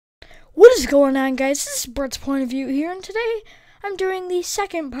What is going on, guys? This is Brett's Point of View here, and today I'm doing the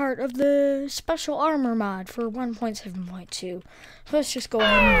second part of the special armor mod for 1.7.2. So let's just go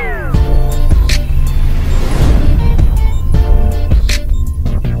ahead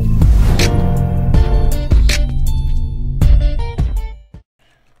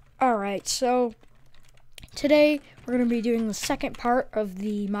Alright, so today we're going to be doing the second part of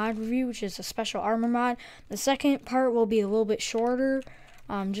the mod review, which is a special armor mod. The second part will be a little bit shorter,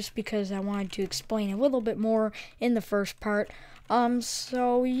 just because I wanted to explain a little bit more in the first part.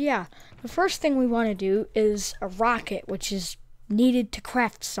 So yeah, the first thing we want to do is a rocket, which is needed to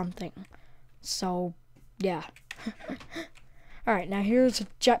craft something. So yeah. Alright, now here's a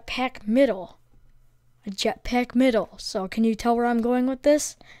jetpack middle. So can you tell where I'm going with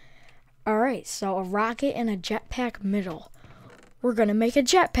this? Alright, so a rocket and a jetpack middle. We're gonna make a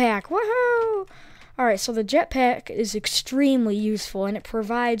jetpack. Woohoo! Alright, so the jetpack is extremely useful, and it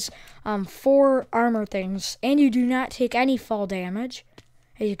provides 4 armor things, and you do not take any fall damage,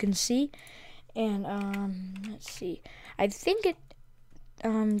 as you can see. And let's see, I think it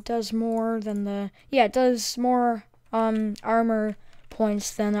does more than it does more armor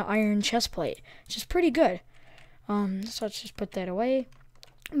points than the iron chest plate, which is pretty good. So let's just put that away.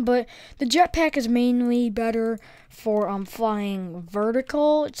 But the jetpack is mainly better for flying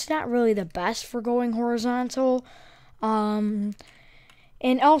vertical. It's not really the best for going horizontal. And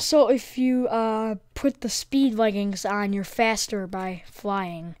also, if you put the speed leggings on, you're faster by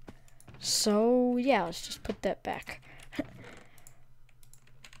flying. So yeah, let's just put that back.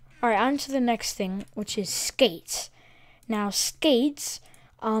 Alright, on to the next thing, which is skates. Now, skates,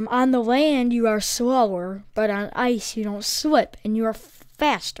 on the land you are slower, but on ice you don't slip, and you are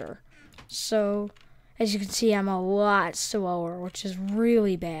faster. So as you can see, I'm a lot slower, which is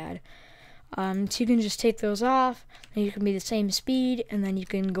really bad. So you can just take those off, and you can be the same speed, and then you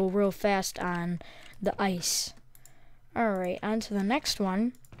can go real fast on the ice. Alright, on to the next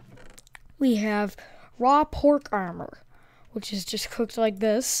one. We have raw pork armor, which is just cooked like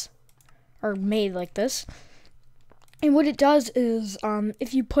this, or made like this. And what it does is,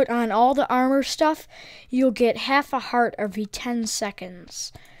 if you put on all the armor stuff, you'll get half a heart every 10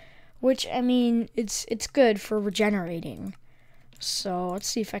 seconds. Which, I mean, it's good for regenerating. So, let's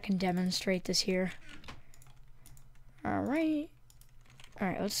see if I can demonstrate this here. Alright.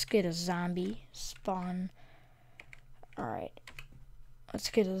 Alright, let's get a zombie spawn. Alright. Let's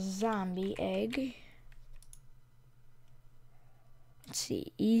get a zombie egg. Let's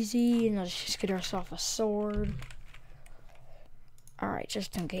see, easy, and let's just get ourselves a sword. Alright,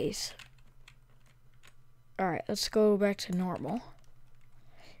 just in case. Alright, let's go back to normal.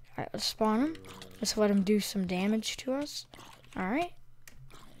 Alright, let's spawn him. Let's let him do some damage to us. Alright.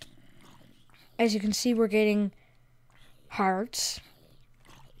 As you can see, we're getting hearts.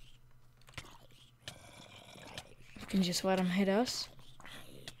 We can just let him hit us.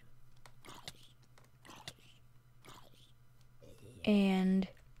 And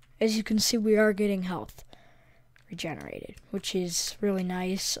as you can see, we are getting health regenerated, which is really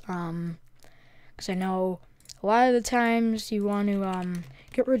nice, because I know a lot of the times you want to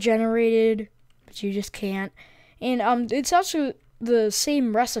get regenerated, but you just can't. And it's also the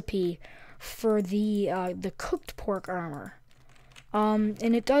same recipe for the cooked pork armor,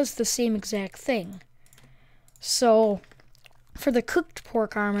 and it does the same exact thing. So for the cooked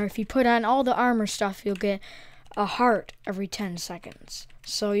pork armor, if you put on all the armor stuff, you'll get a heart every 10 seconds.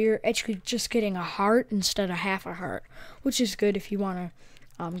 So you're actually just getting a heart instead of half a heart, which is good if you want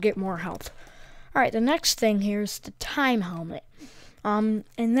to get more health. Alright, the next thing here is the time helmet. And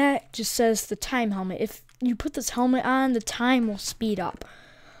that just says the time helmet. If you put this helmet on, the time will speed up.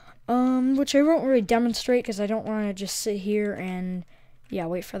 Which I won't really demonstrate because I don't want to just sit here and, yeah,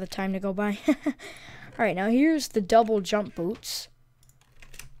 wait for the time to go by. Alright, now here's the double jump boots.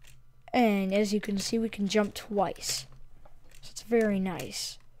 And as you can see, we can jump twice. So it's very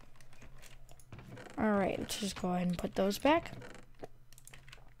nice. Alright, let's just go ahead and put those back.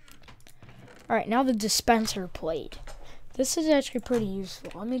 Alright, now the dispenser plate. This is actually pretty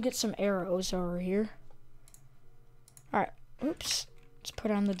useful. Let me get some arrows over here. Alright, oops. Let's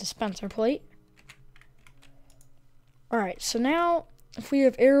put on the dispenser plate. Alright, so now if we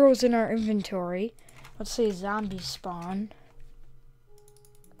have arrows in our inventory, let's say zombies spawn,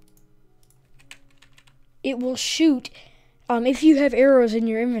 it will shoot. If you have arrows in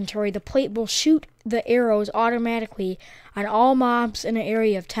your inventory, the plate will shoot the arrows automatically on all mobs in an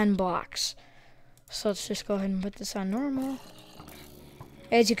area of 10 blocks. So let's just go ahead and put this on normal.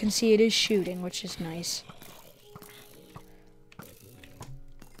 As you can see, it is shooting, which is nice.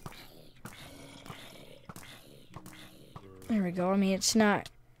 There we go. I mean, it's not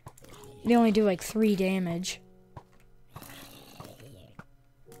they only do like 3 damage.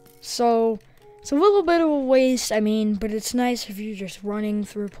 So it's a little bit of a waste, I mean, but it's nice if you're just running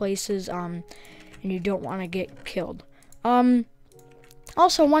through places and you don't want to get killed.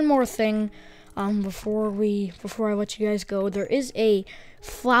 Also, one more thing before I let you guys go, there is a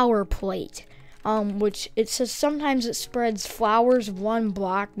flower plate. Which it says sometimes it spreads flowers 1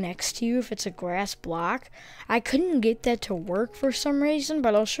 block next to you if it's a grass block. I couldn't get that to work for some reason,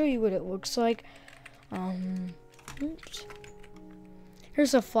 but I'll show you what it looks like. Oops.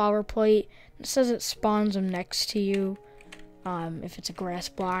 Here's a flower plate. It says it spawns them next to you if it's a grass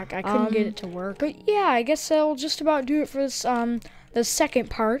block. I couldn't get it to work. But yeah, I guess that'll just about do it for this the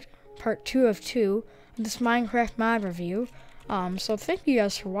second part 2 of 2 of this Minecraft mod review. So thank you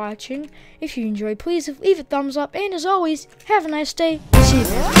guys for watching. If you enjoyed, please leave a thumbs up, and as always, have a nice day. See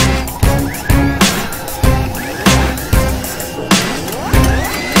you.